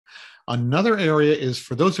Another area is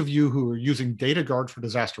for those of you who are using Data Guard for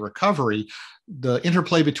disaster recovery, the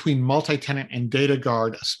interplay between multi-tenant and Data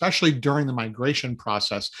Guard, especially during the migration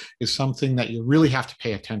process, is something that you really have to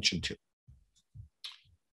pay attention to.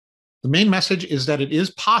 The main message is that it is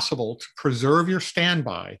possible to preserve your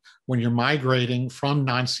standby when you're migrating from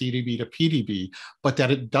non-CDB to PDB, but that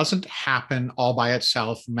it doesn't happen all by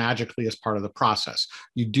itself magically as part of the process.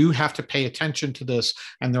 You do have to pay attention to this,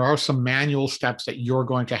 and there are some manual steps that you're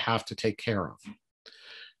going to have to take care of.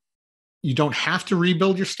 You don't have to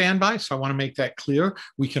rebuild your standby, so I want to make that clear.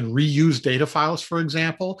 We can reuse data files, for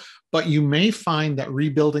example, but you may find that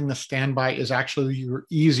rebuilding the standby is actually your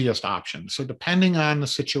easiest option. So depending on the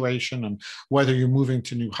situation and whether you're moving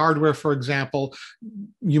to new hardware, for example,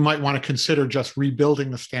 you might want to consider just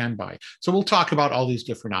rebuilding the standby. So we'll talk about all these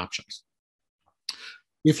different options.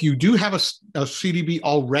 If you do have a CDB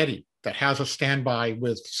already that has a standby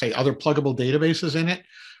with, say, other pluggable databases in it,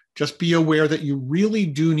 just be aware that you really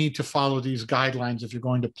do need to follow these guidelines if you're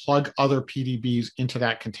going to plug other PDBs into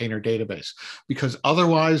that container database, because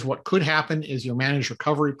otherwise what could happen is your managed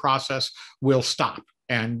recovery process will stop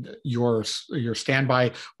and your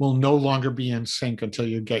standby will no longer be in sync until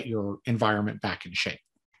you get your environment back in shape.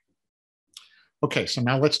 Okay, so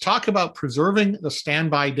now let's talk about preserving the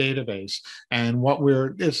standby database and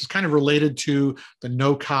this is kind of related to the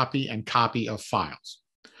no copy and copy of files.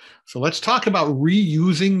 So let's talk about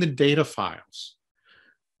reusing the data files,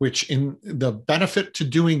 which in the benefit to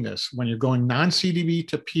doing this, when you're going non-CDB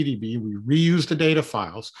to PDB, we reuse the data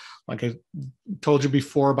files. Like I told you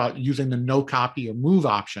before about using the no copy or move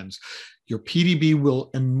options, your PDB will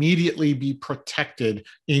immediately be protected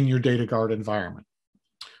in your Data Guard environment.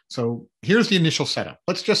 So here's the initial setup.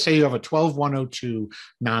 Let's just say you have a 12102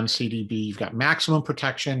 non-CDB, you've got maximum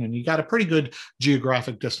protection, and you got a pretty good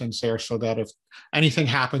geographic distance there so that if anything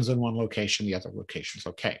happens in one location, the other location's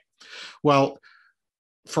okay. Well,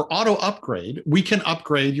 for auto upgrade, we can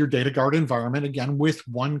upgrade your Data Guard environment again with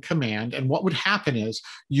one command. And what would happen is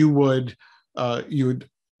you would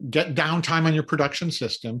get downtime on your production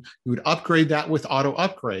system, you would upgrade that with auto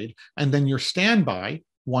upgrade, and then your standby,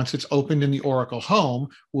 once it's opened in the Oracle home,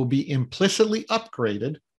 will be implicitly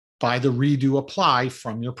upgraded by the redo apply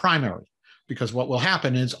from your primary. Because what will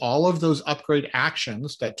happen is all of those upgrade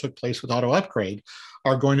actions that took place with auto upgrade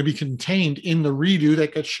are going to be contained in the redo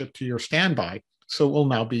that gets shipped to your standby. So it will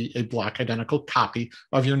now be a block identical copy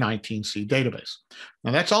of your 19C database.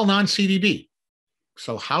 Now that's all non-CDB.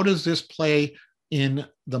 So how does this play in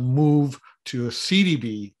the move to a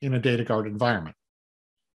CDB in a Data Guard environment?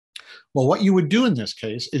 Well, what you would do in this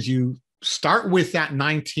case is you start with that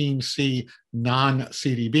 19C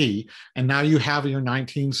non-CDB, and now you have your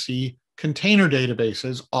 19C container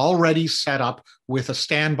databases already set up with a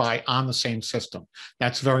standby on the same system.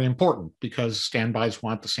 That's very important because standbys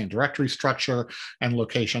want the same directory structure and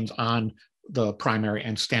locations on the primary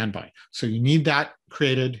and standby. So you need that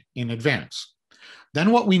created in advance.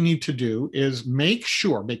 Then what we need to do is make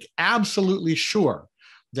absolutely sure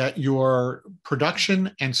that your production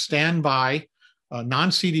and standby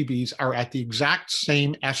non-CDBs are at the exact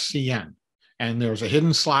same SCN. And there's a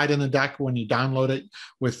hidden slide in the deck when you download it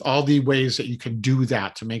with all the ways that you can do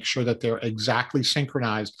that to make sure that they're exactly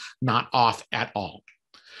synchronized, not off at all.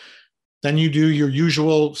 Then you do your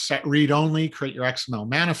usual set read only, create your XML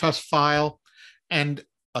manifest file, and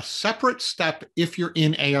a separate step if you're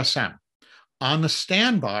in ASM. On the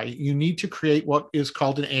standby, you need to create what is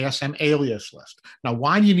called an ASM alias list. Now,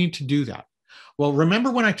 why do you need to do that? Well,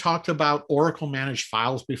 remember when I talked about Oracle managed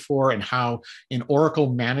files before and how in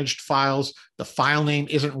Oracle managed files, the file name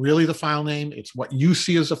isn't really the file name. It's what you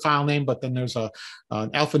see as a file name, but then there's an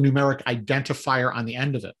alphanumeric identifier on the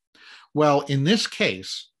end of it. Well, in this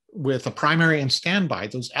case, with a primary and standby,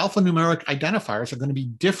 those alphanumeric identifiers are going to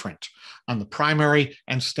be different on the primary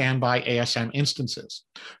and standby ASM instances.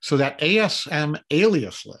 So that ASM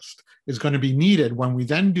alias list is going to be needed when we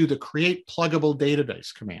then do the create pluggable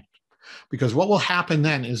database command. Because what will happen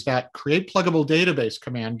then is that create pluggable database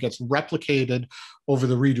command gets replicated over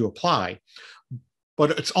the redo apply,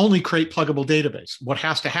 but it's only create pluggable database. What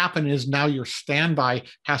has to happen is now your standby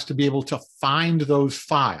has to be able to find those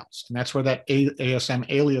files. And that's where that ASM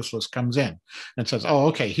alias list comes in. And it says, oh,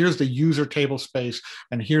 okay, here's the user table space,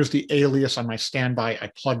 and here's the alias on my standby. I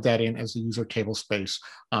plug that in as the user table space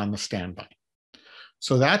on the standby.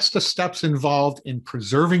 So that's the steps involved in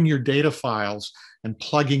preserving your data files and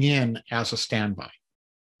plugging in as a standby.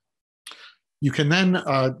 You can then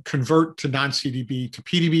convert to non-CDB to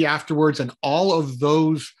PDB afterwards, and all of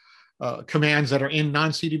those commands that are in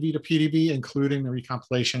non-CDB to PDB, including the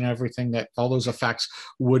recompilation and everything, that all those effects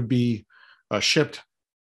would be shipped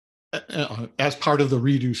as part of the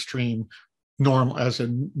redo stream, as it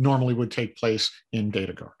normally would take place in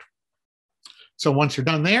DataGuard. So once you're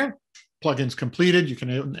done there, plugin's completed, you can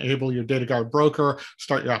enable your DataGuard broker,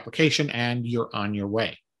 start your application, and you're on your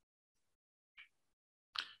way.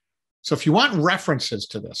 So if you want references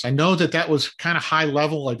to this, I know that that was kind of high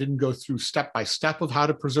level. I didn't go through step by step of how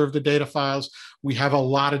to preserve the data files. We have a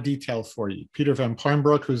lot of detail for you. Peter Van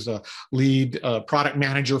Puynbroek, who's the lead product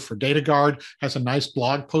manager for DataGuard, has a nice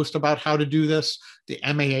blog post about how to do this. The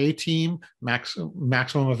MAA team,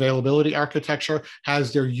 Maximum Availability Architecture,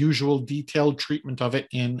 has their usual detailed treatment of it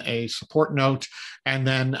in a support note. And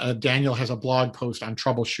then Daniel has a blog post on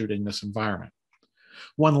troubleshooting this environment.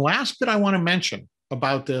 One last bit I want to mention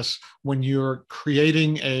about this when you're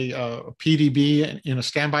creating a PDB in a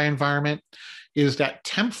standby environment is that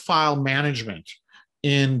temp file management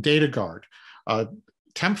in DataGuard.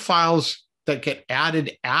 Temp files that get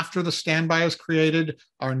added after the standby is created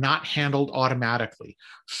are not handled automatically.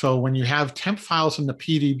 So when you have temp files in the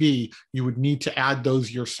PDB, you would need to add those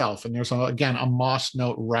yourself. And there's, again, a MOS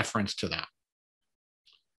note reference to that.